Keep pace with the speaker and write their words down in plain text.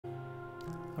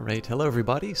Alright, hello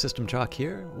everybody, System Chalk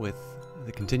here with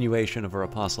the continuation of our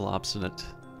Apostle Obsonate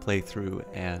playthrough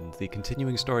and the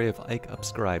continuing story of Ike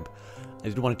Upscribe. I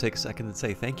did want to take a second and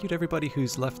say thank you to everybody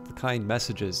who's left the kind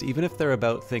messages, even if they're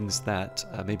about things that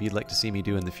maybe you'd like to see me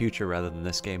do in the future rather than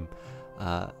this game.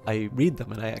 I read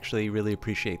them and I actually really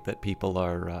appreciate that people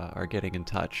are getting in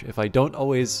touch. If I don't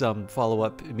always follow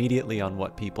up immediately on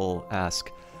what people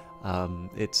ask,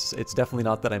 it's definitely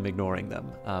not that I'm ignoring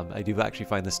them. I do actually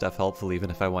find this stuff helpful even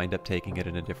if I wind up taking it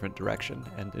in a different direction.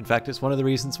 And in fact, it's one of the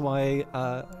reasons why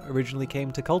I originally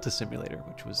came to Cultist Simulator,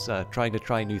 which was trying to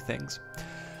try new things.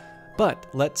 But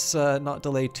let's not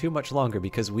delay too much longer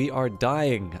because we are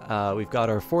dying. We've got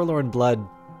our Forlorn Blood.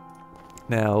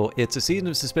 Now, it's a Season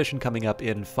of Suspicion coming up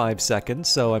in 5 seconds,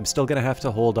 so I'm still going to have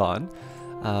to hold on.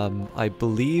 I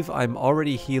believe I'm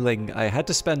already healing. I had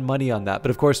to spend money on that,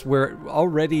 but of course we're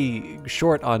already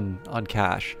short on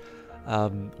cash.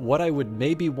 What I would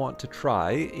maybe want to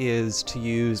try is to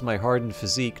use my Hardened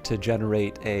Physique to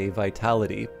generate a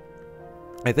Vitality.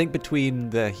 I think between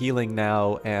the healing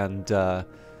now and...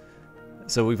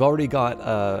 so we've already got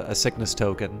a Sickness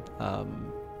token.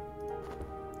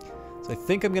 So I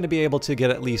think I'm going to be able to get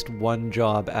at least one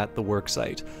job at the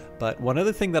worksite. But one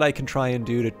other thing that I can try and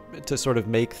do to sort of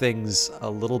make things a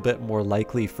little bit more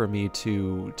likely for me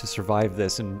to survive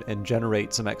this and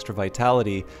generate some extra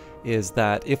vitality is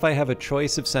that if I have a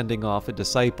choice of sending off a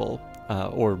disciple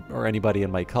or anybody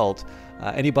in my cult,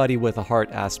 anybody with a heart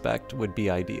aspect would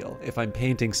be ideal. If I'm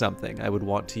painting something, I would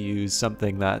want to use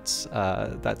something that's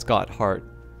got heart.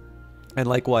 And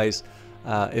likewise,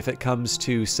 if it comes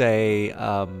to, say,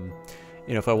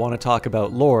 you know, if I want to talk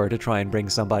about lore to try and bring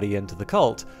somebody into the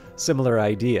cult, similar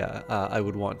idea. I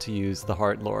would want to use the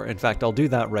heart lore. In fact, I'll do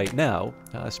that right now.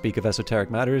 Speak of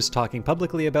esoteric matters, talking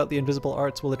publicly about the invisible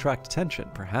arts will attract attention.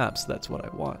 Perhaps that's what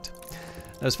I want.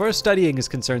 Now, as far as studying is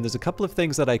concerned, there's a couple of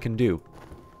things that I can do.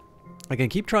 I can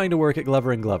keep trying to work at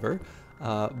Glover and Glover,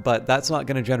 but that's not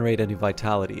going to generate any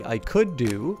vitality. I could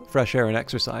do fresh air and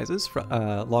exercises,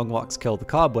 long walks kill the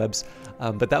cobwebs,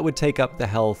 but that would take up the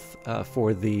health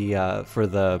for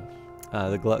the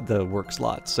work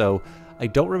slot. So I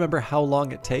don't remember how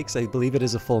long it takes. I believe it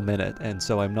is a full minute, and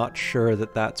so I'm not sure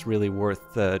that that's really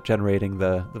worth generating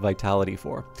the vitality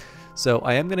for. So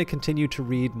I am going to continue to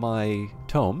read my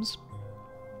tomes,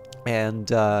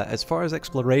 and as far as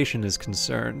exploration is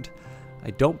concerned,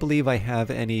 I don't believe I have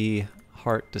any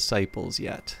heart disciples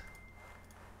yet.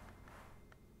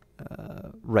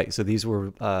 Right, so these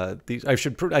were these. I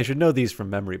should know these from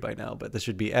memory by now, but this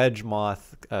should be Edge,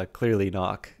 Moth, clearly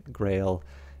Knock, Grail,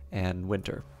 and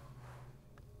Winter.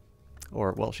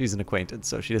 Or well, she's an acquaintance,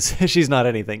 so she's not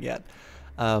anything yet.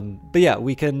 But yeah,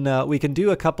 we can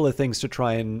do a couple of things to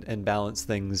try and balance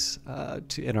things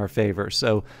in our favor.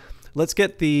 So let's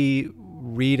get the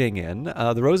reading in.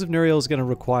 The Rose of Nuriel is going to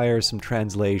require some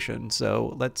translation,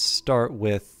 so let's start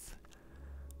with...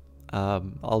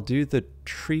 I'll do the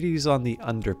Treatise on the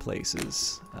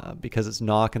Underplaces, because it's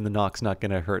Knock and the Knock's not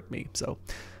going to hurt me. So,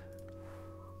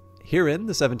 herein,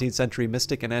 the 17th century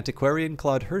mystic and antiquarian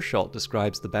Claude Hirschalt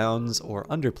describes the bounds or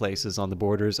underplaces on the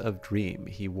borders of dream.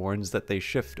 He warns that they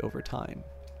shift over time.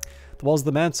 The walls of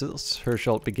the manses,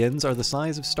 Hirschalt begins, are the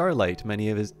size of starlight. Many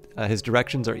of his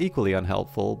directions are equally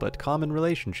unhelpful, but common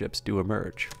relationships do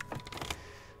emerge.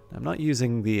 I'm not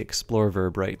using the explore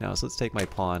verb right now, so let's take my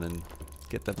pawn and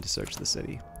get them to search the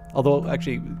city. Although,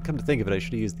 actually, come to think of it, I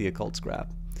should have used the occult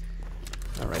scrap.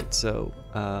 Alright, so,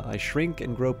 I shrink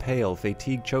and grow pale.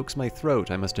 Fatigue chokes my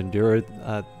throat. I must ensure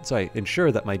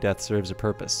that my death serves a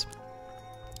purpose.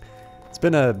 It's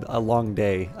been a long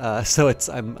day, so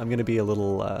I'm going to be a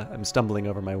little, I'm stumbling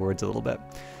over my words a little bit.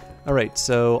 Alright,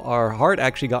 so our heart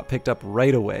actually got picked up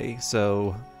right away,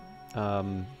 so,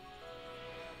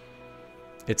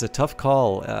 it's a tough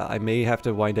call. I may have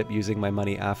to wind up using my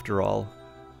money after all,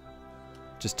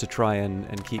 just to try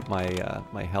and keep my,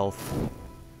 my health.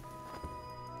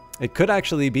 It could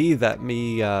actually be that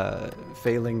me,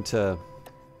 failing to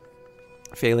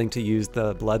use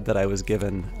the blood that I was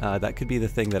given, that could be the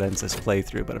thing that ends this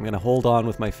playthrough, but I'm going to hold on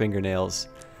with my fingernails.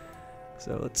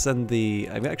 So let's send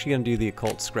I'm actually going to do the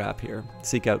occult scrap here.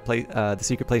 Seek out the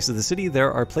secret places of the city.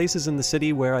 There are places in the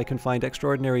city where I can find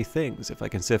extraordinary things if I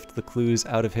can sift the clues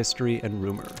out of history and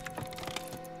rumor.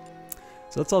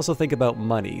 So let's also think about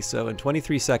money. So in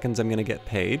 23 seconds I'm going to get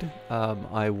paid.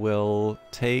 I will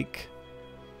take...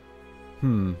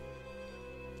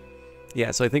 Yeah,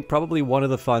 so I think probably one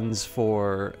of the funds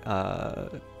for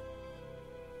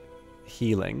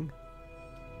healing.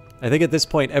 I think at this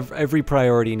point every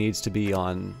priority needs to be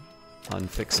on on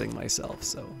fixing myself.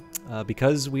 So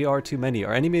because we are too many,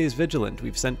 our enemy is vigilant.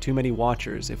 We've sent too many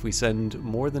watchers. If we send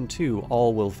more than 2,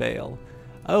 all will fail.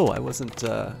 Oh, I wasn't,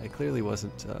 I clearly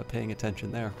wasn't paying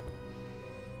attention there.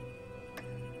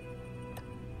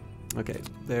 Okay,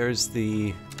 there's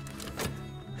the...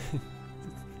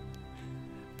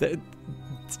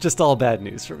 It's just all bad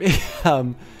news for me.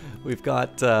 We've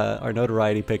got our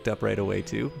notoriety picked up right away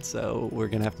too, so we're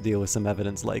gonna have to deal with some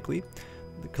evidence likely.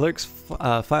 The clerks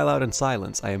file out in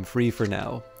silence. I am free for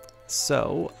now.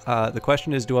 So the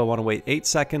question is, do I want to wait 8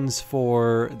 seconds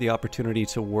for the opportunity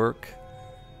to work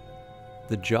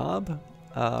the job,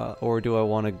 or do I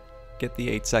want to get the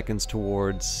 8 seconds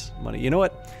towards money? You know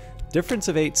what? Difference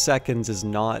of 8 seconds is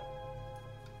not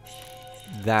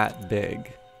that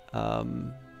big.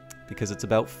 Because it's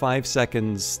about 5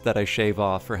 seconds that I shave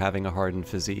off for having a hardened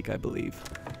physique, I believe.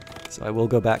 So I will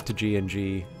go back to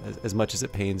G&G as much as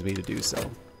it pains me to do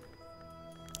so.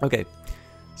 Okay,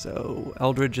 so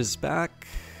Eldridge is back.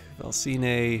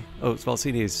 Valsine... Oh, it's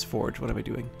Valsine's Forge. What am I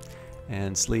doing?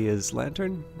 And Slee is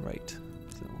Lantern? Right.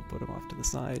 So we'll put him off to the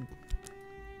side.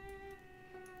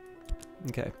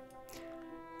 Okay.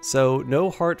 So no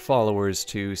heart followers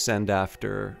to send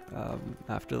after,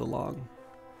 after the long.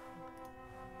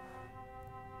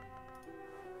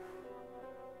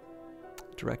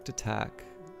 Direct attack.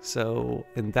 So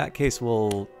in that case,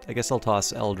 I guess I'll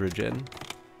toss Eldridge in.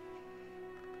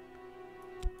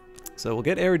 So we'll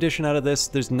get erudition out of this.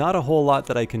 There's not a whole lot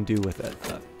that I can do with it.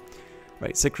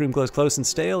 Right, sick room glows close and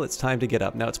stale. It's time to get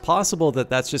up. Now it's possible that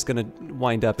that's just going to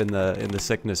wind up in the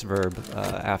sickness verb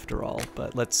after all.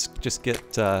 But let's just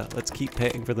get let's keep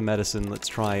paying for the medicine. Let's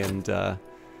try and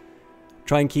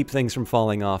keep things from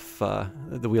falling off,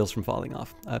 the wheels from falling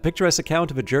off. A picturesque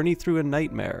account of a journey through a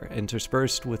nightmare,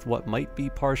 interspersed with what might be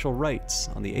partial rites.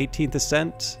 On the 18th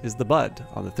ascent is the bud.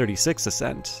 On the 36th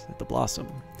ascent, the blossom.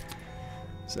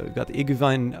 So we've got the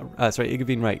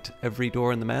Iguvine rite. Every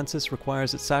door in the Mansis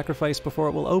requires its sacrifice before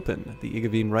it will open. The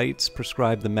Iguvine rites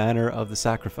prescribe the manner of the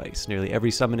sacrifice. Nearly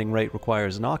every summoning rite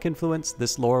requires knock influence.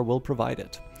 This lore will provide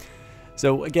it.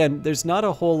 So again, there's not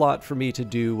a whole lot for me to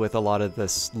do with a lot of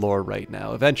this lore right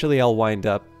now. Eventually I'll wind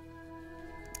up,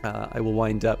 I will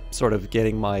wind up sort of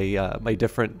getting my,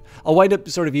 I'll wind up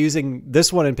sort of using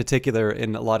this one in particular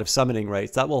in a lot of summoning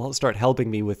rites. That will start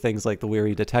helping me with things like the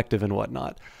Weary Detective and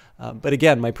whatnot. But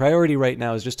again, my priority right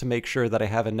now is just to make sure that I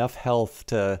have enough health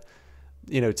to,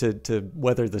 you know, to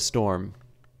weather the storm.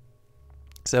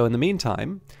 So in the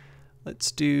meantime,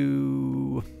 let's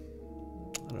do,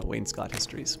 I don't know, Wayne Scott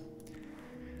Histories.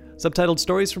 Subtitled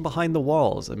Stories from Behind the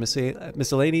Walls, a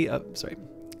miscellany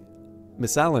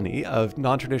of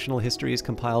non-traditional histories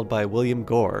compiled by William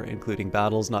Gore, including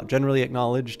battles not generally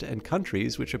acknowledged and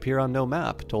countries which appear on no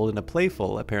map, told in a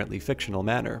playful, apparently fictional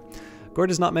manner. Gore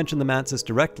does not mention the Mansis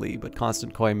directly, but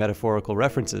constant coy metaphorical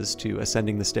references to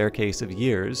ascending the staircase of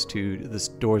years, to the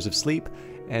doors of sleep,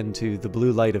 and to the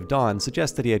blue light of dawn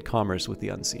suggest that he had commerce with the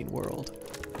unseen world.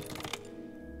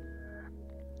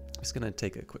 I'm just gonna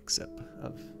take a quick sip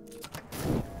of...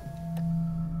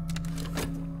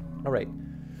 All right.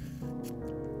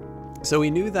 So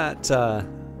we knew that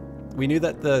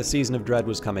the Season of Dread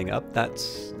was coming up.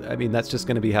 I mean, that's just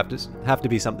going to have to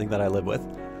be something that I live with.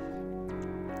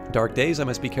 Dark days, I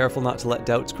must be careful not to let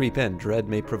doubts creep in. Dread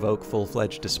may provoke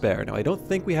full-fledged despair. Now, I don't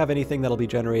think we have anything that'll be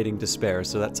generating despair,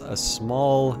 so that's a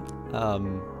small,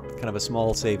 kind of a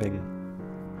small saving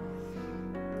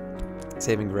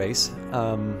grace.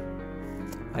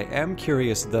 I am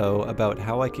curious, though, about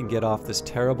how I can get off this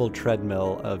terrible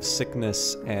treadmill of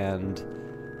sickness and...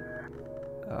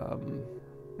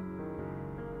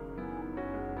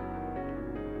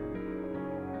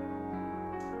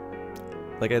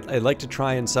 like, I'd like to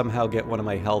try and somehow get one of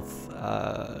my health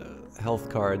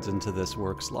cards into this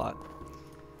work slot.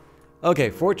 Okay,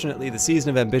 fortunately, the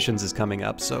Season of Ambitions is coming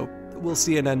up, so we'll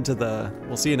see an end to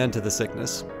the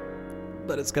sickness,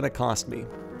 but it's gonna cost me.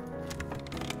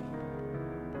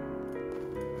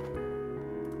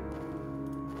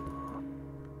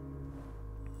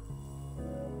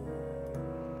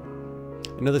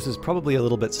 I know this is probably a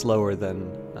little bit slower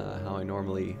than how I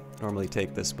normally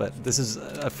take this, but this is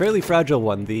a fairly fragile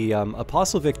one. The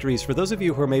Apostle Victories, for those of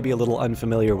you who are maybe a little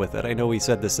unfamiliar with it, I know we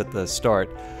said this at the start,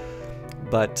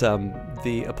 but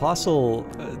the Apostle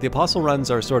runs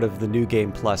are sort of the new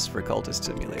game plus for Cultist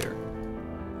Simulator.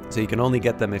 So you can only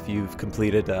get them if you've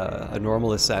completed a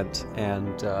normal ascent,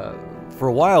 and for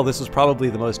a while this was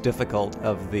probably the most difficult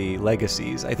of the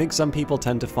legacies. I think some people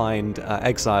tend to find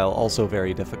Exile also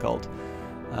very difficult.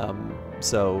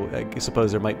 So I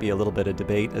suppose there might be a little bit of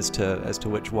debate as to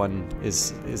which one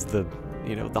is the,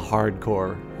 you know, the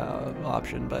hardcore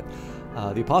option, but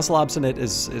The Apostle Obsonate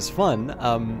is fun,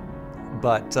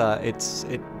 but it's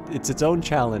its own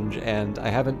challenge, and I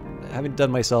haven't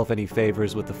done myself any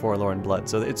favors with the Forlorn Blood,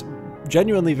 so it's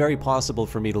genuinely very possible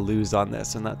for me to lose on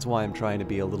this, and that's why I'm trying to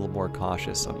be a little more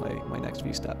cautious on my next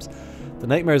few steps. The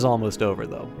nightmare's almost over,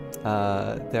 though.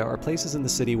 There are places in the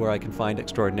city where I can find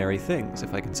extraordinary things,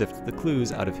 if I can sift the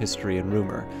clues out of history and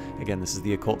rumor. Again, this is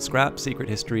the occult scrap. Secret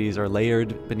histories are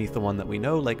layered beneath the one that we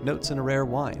know, like notes in a rare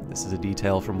wine. This is a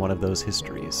detail from one of those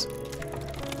histories.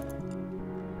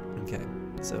 Okay,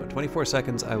 so in 24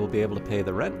 seconds I will be able to pay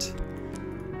the rent.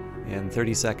 In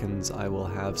 30 seconds I will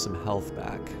have some health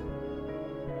back.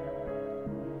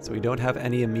 So we don't have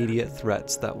any immediate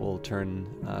threats that will turn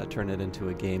it into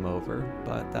a game over,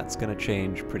 but that's going to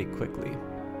change pretty quickly.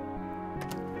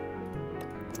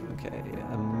 Okay,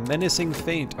 a menacing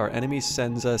feint. Our enemy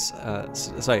sends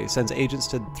agents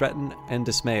to threaten and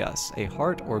dismay us. A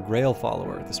heart or grail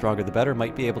follower, the stronger the better,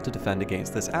 might be able to defend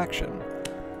against this action.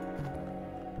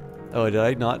 Oh, did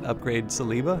I not upgrade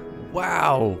Saliba?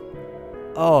 Wow!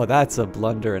 Oh, that's a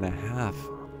blunder and a half.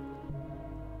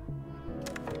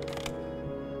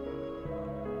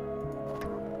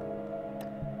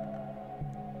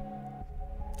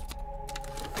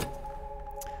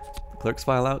 Clerks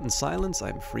file out in silence.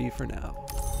 I'm free for now.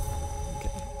 Okay.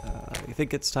 I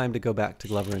think it's time to go back to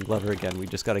Glover and Glover again. We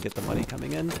just got to get the money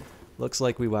coming in. Looks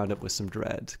like we wound up with some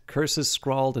dread. Curses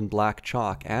scrawled in black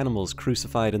chalk. Animals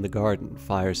crucified in the garden.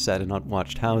 Fires set in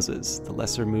unwatched houses. The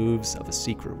lesser moves of a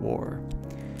secret war.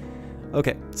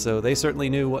 Okay, so they certainly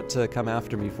knew what to come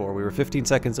after me for. We were 15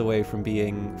 seconds away from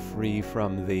being free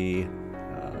from the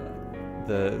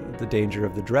danger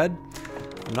of the dread.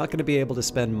 I'm not going to be able to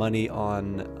spend money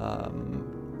on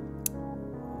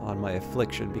my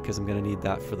affliction because I'm going to need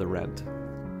that for the rent.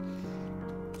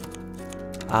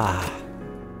 Ah.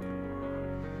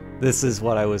 This is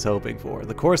what I was hoping for.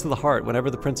 The course of the heart. Whenever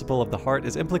the principle of the heart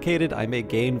is implicated, I may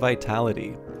gain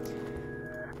vitality.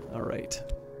 Alright.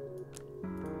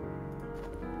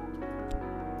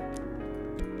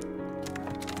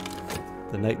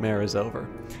 The nightmare is over.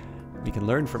 We can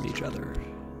learn from each other.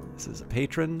 This is a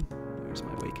patron. There's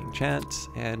my waking chant,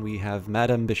 and we have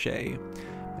Madame Bichet.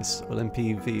 Miss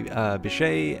Olympie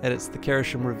Bichet edits the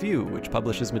Carisham Review, which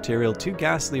publishes material too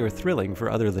ghastly or thrilling for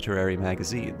other literary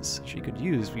magazines. She could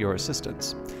use your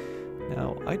assistance.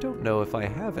 Now, I don't know if I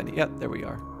have any. Yep, there we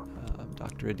are.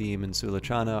 Dr. Adim and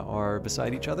Sulachana are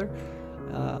beside each other.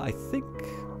 I think...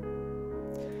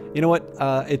 You know what?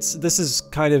 This is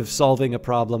kind of solving a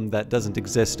problem that doesn't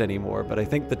exist anymore, but I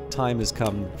think the time has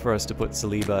come for us to put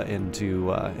Saliba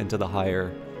into the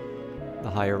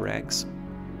higher ranks.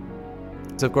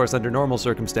 So of course, under normal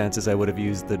circumstances, I would have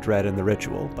used the dread and the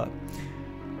ritual, but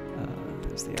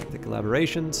there's the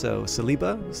collaboration. So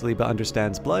Saliba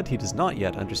understands blood. He does not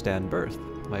yet understand birth.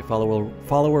 My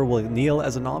follower will kneel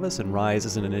as a novice and rise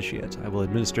as an initiate. I will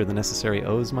administer the necessary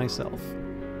oaths myself.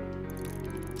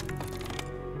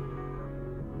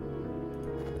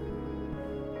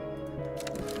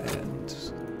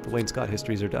 Wainscot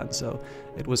histories are done, so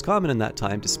it was common in that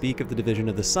time to speak of the division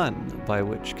of the sun, by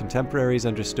which contemporaries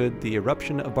understood the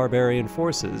eruption of barbarian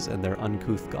forces and their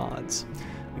uncouth gods.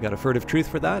 We got a furtive truth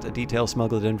for that, a detail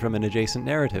smuggled in from an adjacent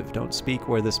narrative. Don't speak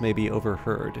where this may be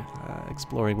overheard.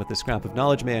 Exploring with the scrap of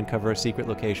knowledge may uncover secret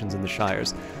locations in the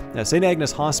Shires. Now, St.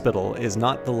 Agnes Hospital is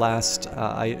not the last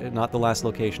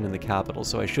location in the capital,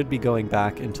 so I should be going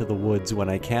back into the woods when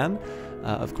I can.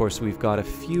 Of course, we've got a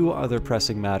few other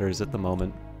pressing matters at the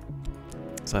moment,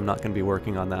 so I'm not going to be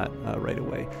working on that right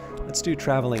away. Let's do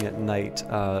Traveling at Night.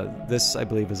 This, I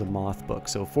believe, is a moth book,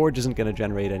 so Forge isn't going to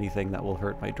generate anything that will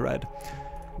hurt my dread.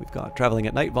 We've got Traveling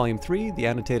at Night, Volume 3, The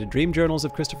Annotated Dream Journals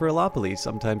of Christopher Elopoli,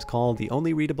 sometimes called the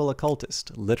only readable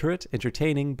occultist. Literate,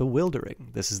 entertaining, bewildering.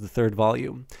 This is the third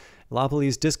volume.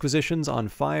 Elopoli's disquisitions on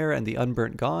fire and the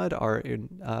unburnt god are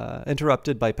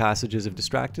interrupted by passages of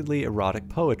distractedly erotic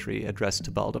poetry addressed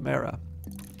to Baldamera.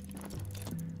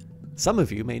 Some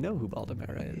of you may know who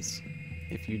Baldamera is.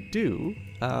 If you do,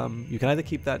 you can either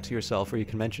keep that to yourself or you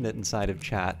can mention it inside of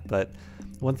chat, but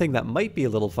one thing that might be a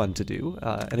little fun to do,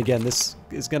 and again, this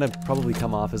is going to probably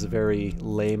come off as a very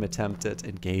lame attempt at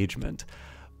engagement,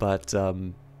 but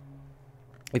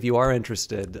if you are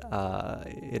interested,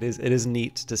 it is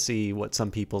neat to see what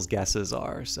some people's guesses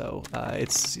are. So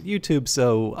it's YouTube,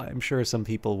 so I'm sure some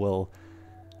people will...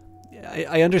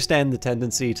 I understand the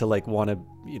tendency to like want to,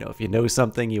 you know, if you know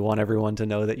something, you want everyone to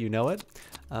know that you know it.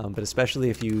 But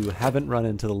especially if you haven't run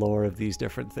into the lore of these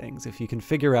different things, if you can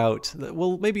figure out,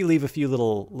 we'll maybe leave a few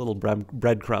little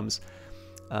breadcrumbs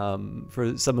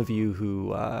for some of you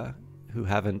who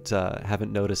haven't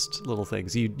noticed little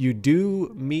things. You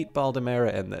do meet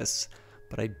Baldamera in this,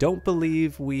 but I don't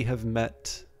believe we have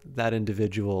met that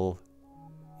individual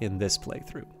in this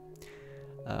playthrough.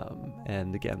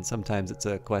 And again, sometimes it's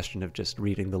a question of just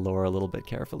reading the lore a little bit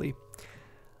carefully.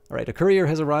 All right, a courier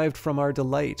has arrived from our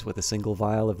delight with a single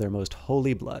vial of their most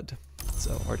holy blood.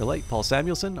 So, our delight, Paul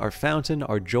Samuelson, our fountain,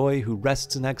 our joy, who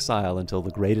rests in exile until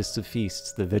the greatest of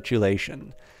feasts, the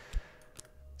vitulation.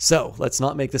 So, let's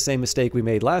not make the same mistake we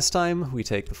made last time. We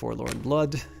take the forlorn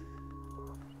blood.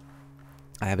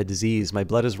 I have a disease, my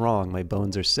blood is wrong, my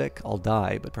bones are sick, I'll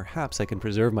die, but perhaps I can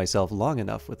preserve myself long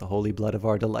enough with the holy blood of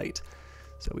our delight.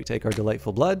 So we take our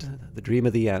delightful blood, the dream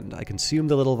of the end. I consume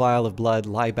the little vial of blood,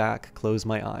 lie back, close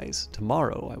my eyes.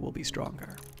 Tomorrow I will be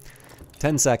stronger.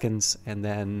 10 seconds, and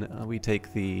then we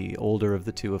take the older of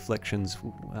the two afflictions.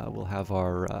 We'll have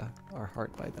our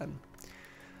heart by then.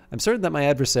 I'm certain that my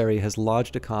adversary has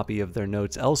lodged a copy of their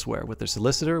notes elsewhere, with their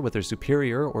solicitor, with their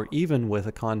superior, or even with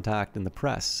a contact in the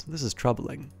press. This is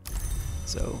troubling.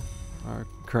 So, our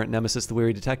current nemesis, the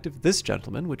weary detective, this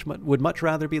gentleman, which would much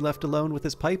rather be left alone with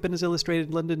his pipe and his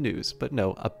illustrated London news. But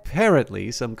no,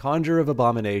 apparently some conjurer of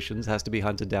abominations has to be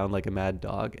hunted down like a mad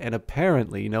dog, and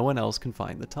apparently no one else can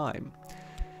find the time.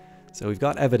 So we've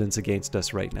got evidence against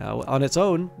us right now. On its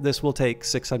own, this will take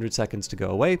 600 seconds to go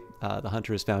away. The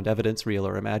hunter has found evidence, real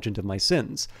or imagined, of my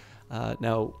sins.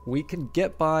 Now, we can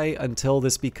get by until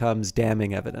this becomes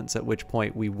damning evidence, at which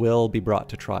point we will be brought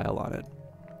to trial on it.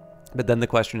 But then the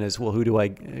question is, well, who do I,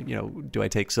 do I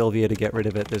take Sylvia to get rid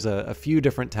of it? There's a few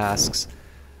different tasks.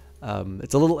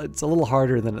 It's a little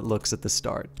harder than it looks at the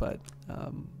start, but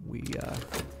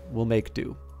we'll make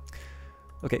do.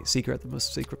 Okay, seeker at the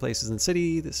most secret places in the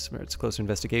city. This merits closer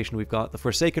investigation. We've got the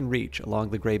Forsaken Reach. Along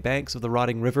the grey banks of the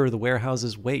rotting river, the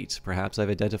warehouses wait. Perhaps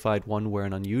I've identified one where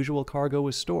an unusual cargo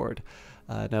was stored.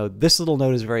 Now, this little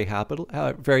note is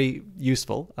very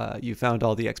useful. You found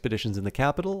all the expeditions in the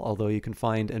capital, although you can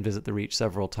find and visit the Reach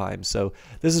several times. So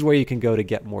this is where you can go to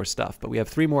get more stuff. But we have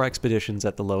 3 more expeditions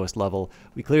at the lowest level.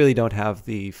 We clearly don't have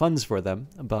the funds for them,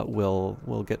 but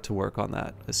we'll get to work on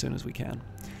that as soon as we can.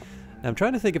 Now, I'm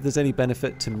trying to think if there's any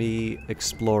benefit to me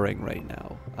exploring right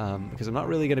now, because I'm not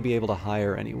really going to be able to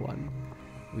hire anyone.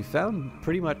 We found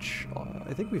pretty much,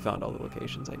 I think we found all the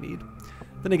locations I need.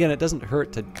 Then again, it doesn't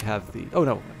hurt to have the, oh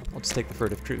no, I'll just take the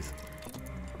Furtive Truth.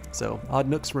 So, odd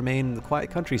nooks remain in the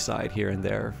quiet countryside here and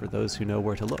there for those who know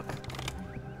where to look.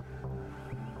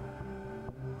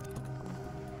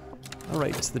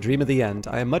 Alright, the dream of the end.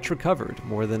 I am much recovered.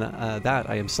 More than that,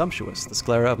 I am sumptuous. The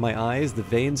sclera of my eyes, the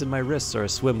veins in my wrists are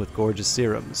aswim with gorgeous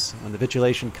serums. When the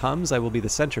vitulation comes, I will be the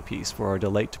centerpiece for our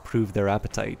delight to prove their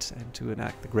appetite and to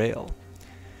enact the grail.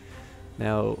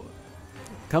 Now,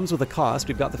 comes with a cost.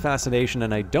 We've got the fascination,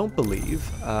 and I don't believe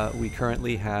we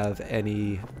currently have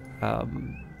any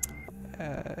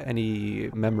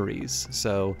memories.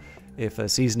 So if a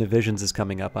Season of Visions is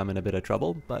coming up, I'm in a bit of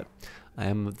trouble, but I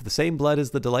am the same blood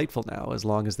as the delightful now. As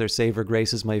long as their savor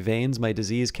graces my veins, my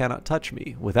disease cannot touch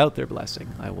me. Without their blessing,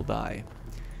 I will die.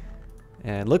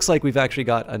 And looks like we've actually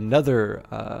got another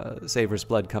Savor's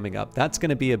Blood coming up. That's going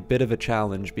to be a bit of a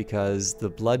challenge because the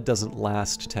blood doesn't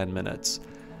last 10 minutes.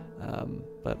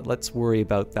 But let's worry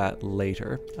about that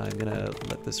later. I'm going to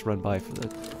let this run by for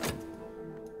the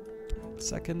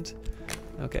second.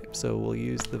 Okay, so we'll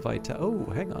use the Vita... Oh,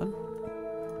 hang on.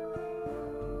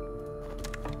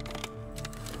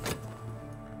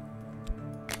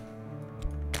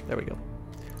 There we go.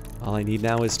 All I need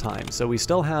now is time. So we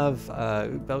still have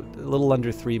about a little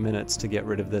under 3 minutes to get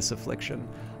rid of this affliction.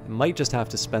 I might just have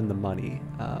to spend the money,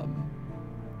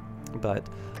 but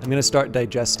I'm going to start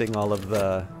digesting all of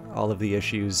the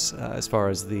issues as far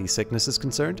as the sickness is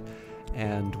concerned,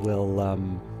 and we'll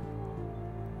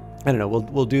I don't know.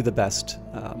 We'll do the best.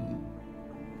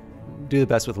 Do the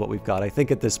best with what we've got. I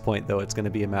think at this point, though, it's going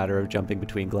to be a matter of jumping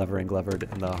between Glover and Glovered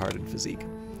and the Hardened Physique.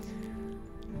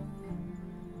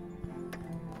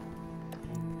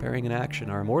 Preparing an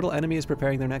action. Our immortal enemy is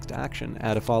preparing their next action.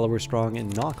 Add a follower strong in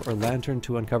Knock or Lantern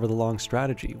to uncover the long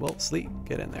strategy. Well, Sleep,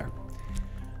 get in there.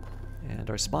 And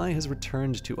our spy has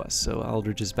returned to us, so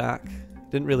Aldridge is back.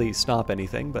 Didn't really stop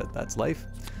anything, but that's life.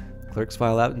 Clerks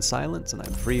file out in silence, and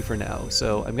I'm free for now.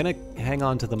 So I'm going to hang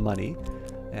on to the money,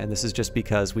 and this is just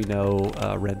because we know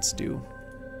rent's due.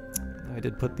 I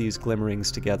did put these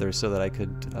glimmerings together so that I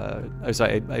could...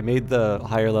 I made the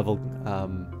higher level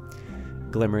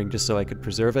glimmering just so I could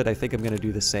preserve it. I think I'm going to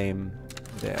do the same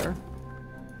there.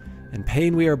 In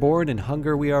pain we are born, in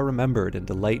hunger we are remembered, in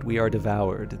delight we are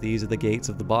devoured. These are the gates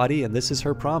of the body, and this is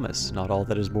her promise. Not all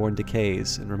that is born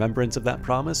decays. In remembrance of that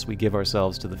promise, we give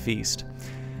ourselves to the feast.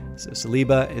 So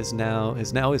Saliba is now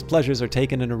his pleasures are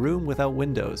taken in a room without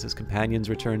windows. His companions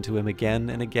return to him again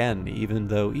and again, even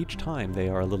though each time they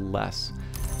are a little less.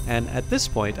 And at this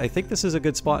point, I think this is a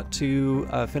good spot to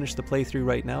finish the playthrough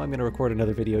right now. I'm going to record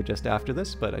another video just after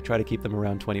this, but I try to keep them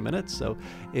around 20 minutes. So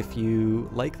if you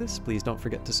like this, please don't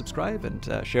forget to subscribe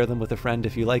and share them with a friend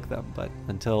if you like them. But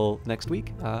until next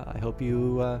week, I hope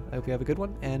you have a good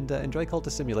one, and enjoy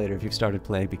Cultist Simulator if you've started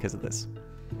playing because of this.